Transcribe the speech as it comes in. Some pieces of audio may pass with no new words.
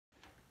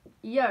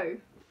Yo,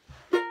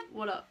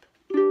 what up?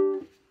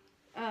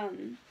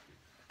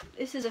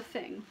 This is a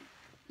thing.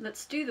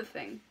 Let's do the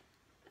thing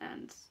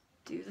and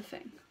do the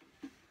thing.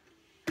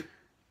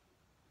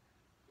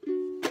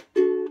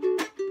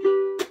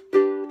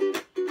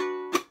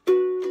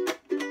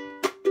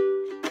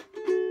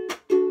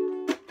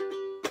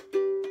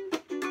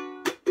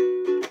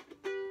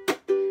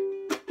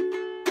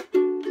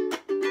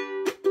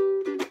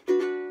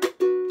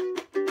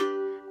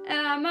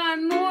 Am I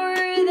more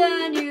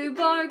than you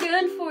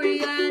bargained for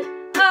yet?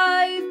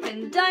 I've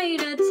been dying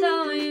to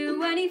tell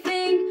you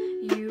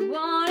anything you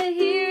wanna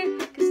hear,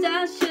 'cause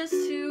that's just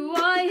who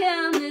I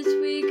am this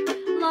week.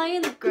 Lying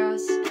in the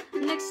grass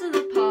next to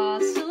the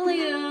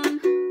Pausoleum.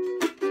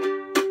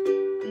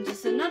 I'm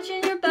just a notch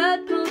in your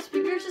bedpost,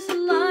 but you're just a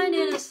line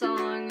in a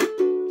song.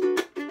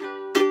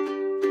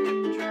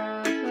 And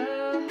drop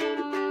a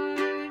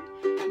heart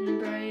and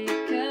break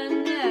a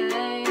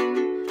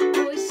name.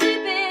 Always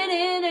sleeping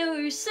in and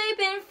we're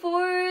sleeping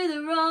for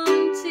the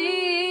wrong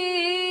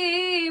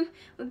team.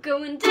 We're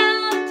going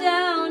down,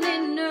 down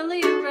and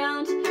early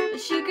around the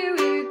sugar,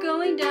 we're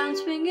going down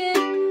swinging.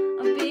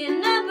 I'm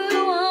being number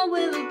one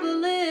with a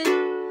bullet.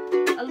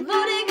 A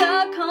loading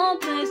up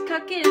complex,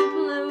 cocking and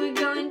pulling. We're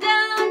going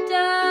down,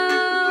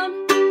 down.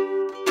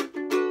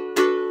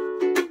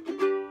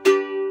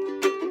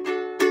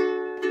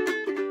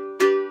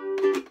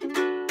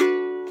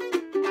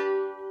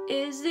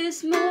 Is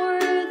this more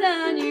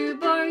than you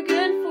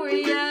bargained for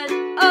yet?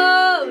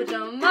 Oh,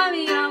 don't mind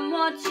me, I'm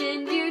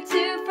watching you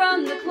two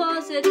from the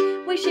closet,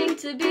 wishing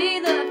to be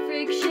the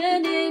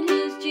friction in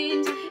his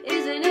jeans.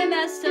 Isn't it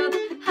messed up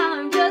how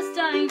I'm just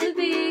dying to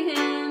be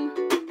him?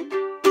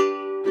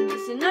 I'm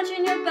just a notch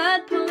in your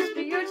bedpost,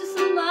 but you're just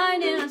a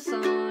line in a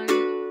song.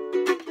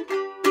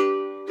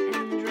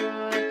 And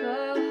drop a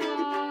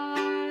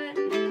heart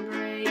and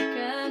break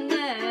a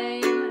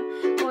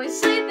name. Always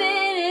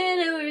sleeping in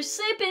and we're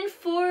sleeping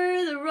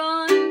for the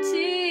wrong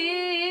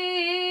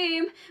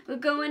team. We're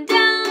going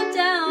down,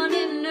 down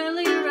and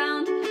early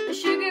around the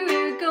sugar,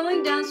 we're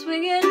going down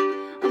swinging.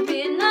 I'm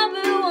being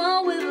number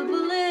one with a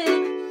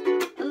bullet.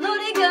 A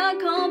loading gun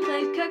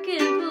complex, cocking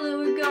and pulling.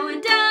 We're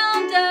going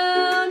down,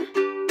 down.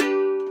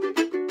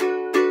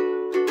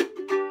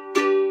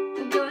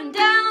 We're going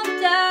down,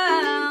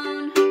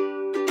 down.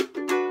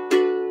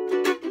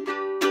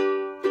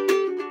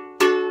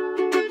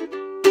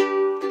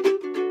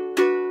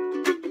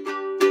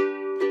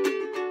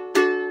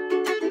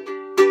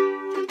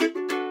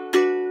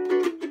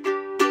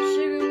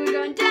 Sugar, we're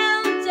going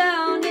down,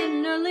 down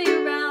and early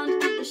around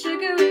the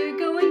sugar, we're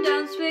going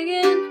down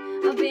swinging.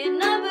 I'll be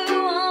number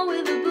one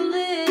with a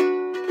bullet.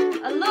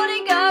 A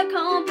loading gun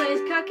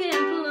complex, cocking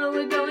and pulling.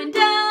 We're going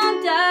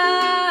down,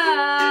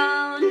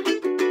 down.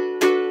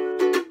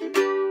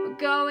 We're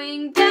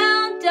going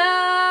down,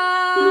 down.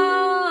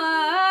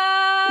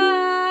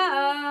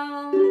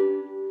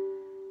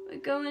 We're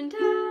going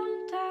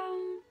down,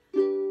 down,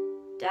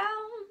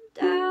 down,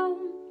 down.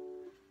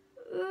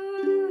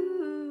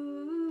 Ooh.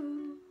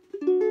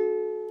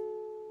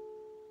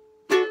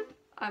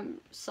 I'm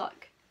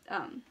suck.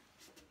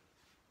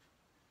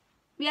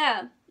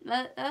 Yeah,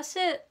 that's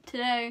it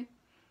today.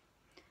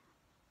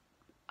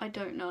 I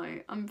don't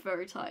know, I'm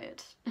very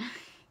tired.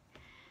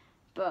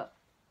 But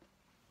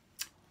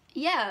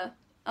yeah,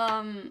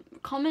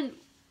 comment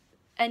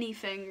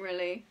anything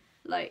really.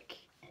 Like,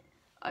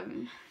 I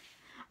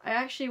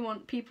actually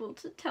want people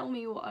to tell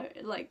me what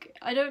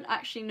I don't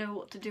actually know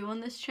what to do on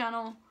this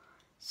channel.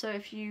 So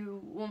if you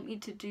want me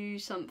to do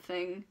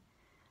something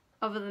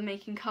other than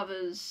making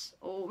covers,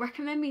 or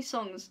recommend me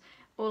songs,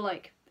 or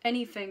like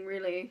anything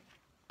really,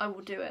 I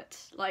will do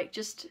it. Like,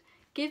 just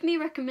give me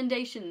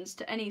recommendations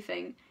to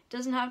anything. It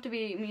doesn't have to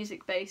be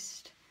music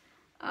based.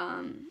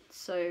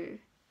 So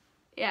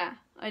yeah,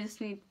 I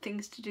just need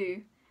things to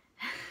do.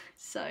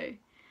 So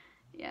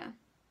yeah,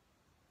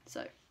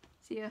 so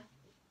see ya.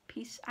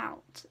 Peace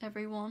out,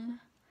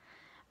 everyone.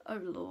 Oh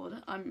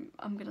Lord, I'm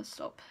gonna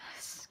stop.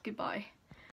 Goodbye.